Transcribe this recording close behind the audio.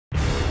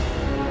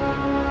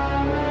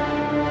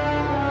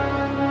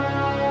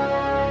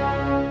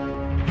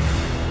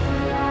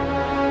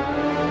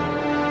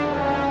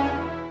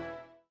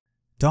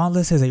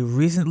Dauntless is a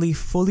recently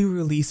fully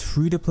released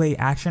free-to-play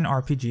action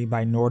RPG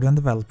by Northern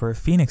developer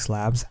Phoenix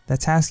Labs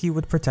that tasks you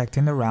with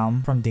protecting the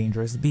realm from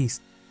dangerous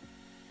beasts.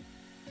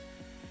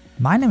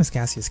 My name is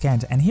Cassius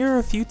and here are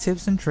a few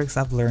tips and tricks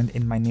I've learned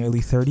in my nearly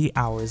 30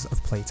 hours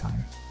of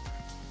playtime.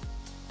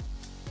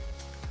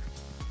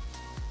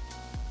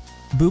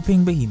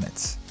 Booping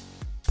behemoths.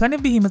 Plenty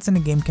of behemoths in the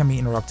game can be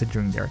interrupted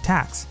during their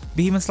attacks.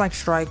 Behemoths like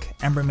Strike,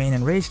 Embermane,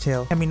 and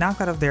Ragetail can be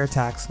knocked out of their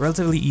attacks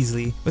relatively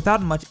easily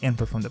without much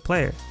input from the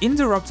player.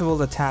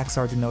 Interruptible attacks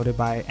are denoted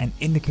by an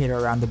indicator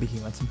around the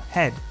behemoth's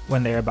head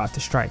when they are about to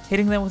strike.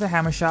 Hitting them with a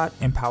hammer shot,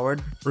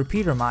 empowered,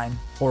 repeater mine,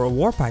 or a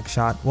warpike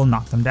shot will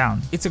knock them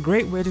down. It's a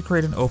great way to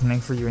create an opening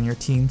for you and your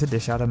team to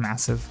dish out a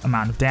massive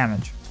amount of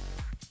damage.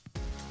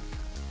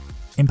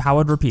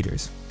 Empowered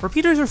repeaters.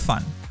 Repeaters are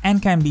fun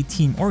and can be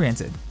team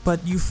oriented,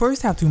 but you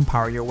first have to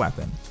empower your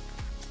weapon.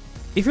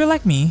 If you're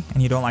like me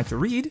and you don't like to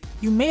read,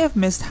 you may have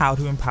missed how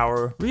to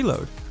empower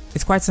reload.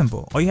 It's quite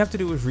simple. All you have to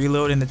do is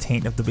reload in the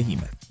taint of the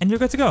behemoth, and you're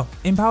good to go.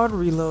 Empowered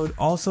reload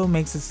also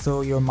makes it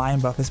so your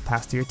mind buff is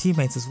passed to your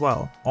teammates as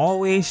well.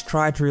 Always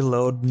try to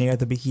reload near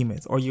the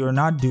behemoth or you're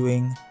not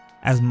doing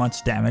as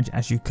much damage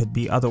as you could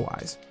be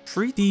otherwise.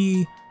 Treat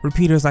the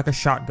repeaters like a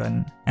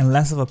shotgun and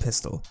less of a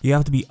pistol. You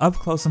have to be up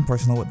close and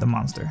personal with the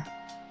monster.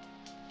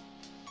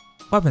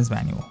 Weapons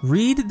manual.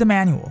 Read the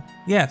manual.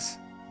 Yes,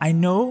 I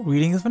know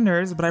reading is for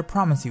nerds, but I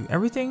promise you,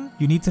 everything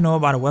you need to know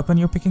about a weapon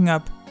you're picking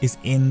up is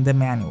in the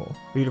manual.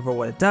 Read over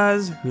what it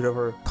does, read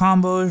over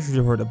combos, read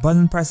over the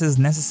button presses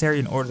necessary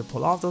in order to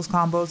pull off those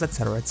combos,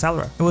 etc,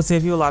 etc. It will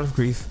save you a lot of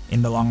grief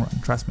in the long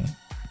run, trust me.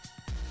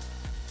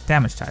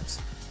 Damage types.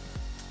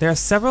 There are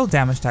several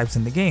damage types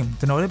in the game,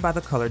 denoted by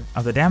the color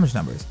of the damage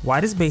numbers.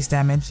 White is base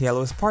damage,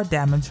 yellow is part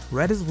damage,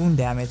 red is wound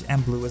damage,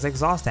 and blue is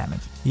exhaust damage.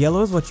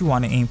 Yellow is what you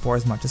want to aim for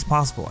as much as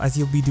possible, as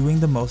you'll be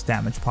doing the most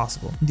damage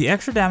possible. The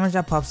extra damage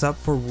that pops up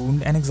for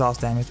wound and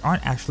exhaust damage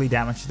aren't actually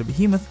damage to the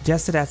behemoth,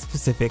 just to that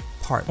specific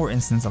part or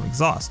instance of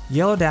exhaust.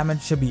 Yellow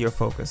damage should be your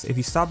focus. If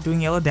you stop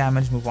doing yellow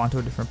damage, move on to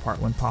a different part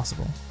when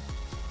possible.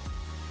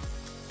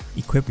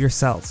 Equip your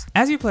cells.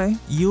 As you play,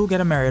 you'll get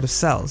a myriad of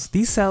cells.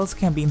 These cells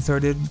can be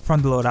inserted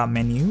from the loadout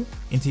menu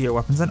into your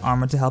weapons and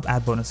armor to help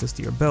add bonuses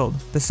to your build.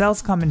 The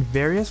cells come in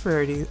various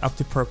rarities up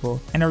to purple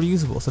and are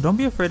reusable, so don't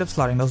be afraid of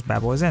slotting those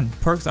bad boys in.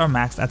 Perks are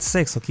maxed at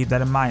 6, so keep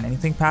that in mind.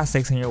 Anything past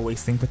 6 and you're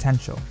wasting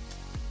potential.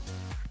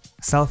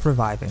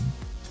 Self-reviving.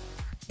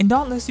 In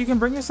Dauntless, you can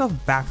bring yourself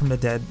back from the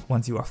dead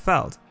once you are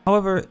felled.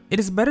 However, it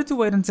is better to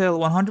wait until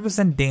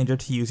 100% danger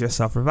to use your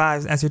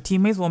self-revives, as your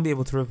teammates won't be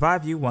able to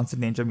revive you once the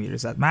danger meter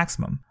is at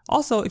maximum.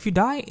 Also, if you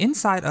die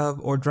inside of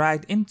or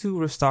dragged into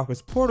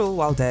Riftstalker's portal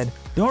while dead,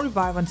 don't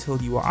revive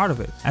until you are out of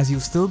it, as you'll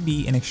still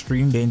be in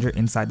extreme danger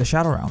inside the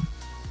Shadow Realm.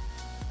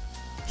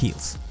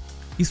 Heals.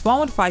 You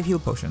spawn with 5 heal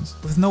potions,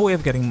 with no way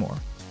of getting more.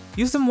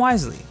 Use them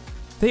wisely.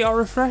 They are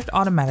refreshed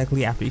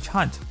automatically after each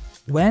hunt.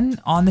 When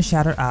on the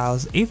Shattered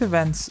Isles, Aether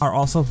Vents are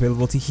also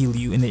available to heal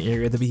you in the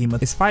area the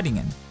behemoth is fighting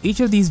in.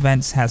 Each of these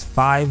vents has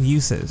 5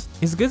 uses.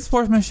 It's good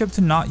sportsmanship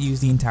to not use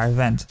the entire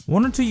vent.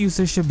 1 or 2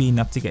 uses should be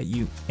enough to get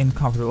you in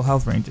comfortable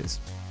health ranges.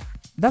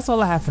 That's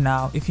all I have for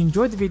now. If you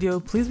enjoyed the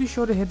video, please be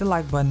sure to hit the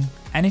like button,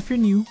 and if you're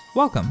new,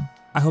 welcome.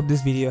 I hope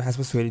this video has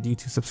persuaded you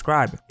to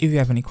subscribe. If you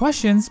have any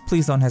questions,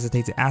 please don't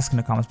hesitate to ask in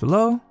the comments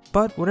below.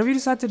 But whatever you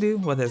decide to do,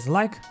 whether it's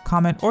like,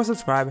 comment, or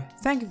subscribe,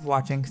 thank you for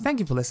watching, thank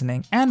you for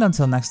listening, and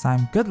until next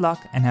time, good luck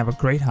and have a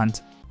great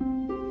hunt.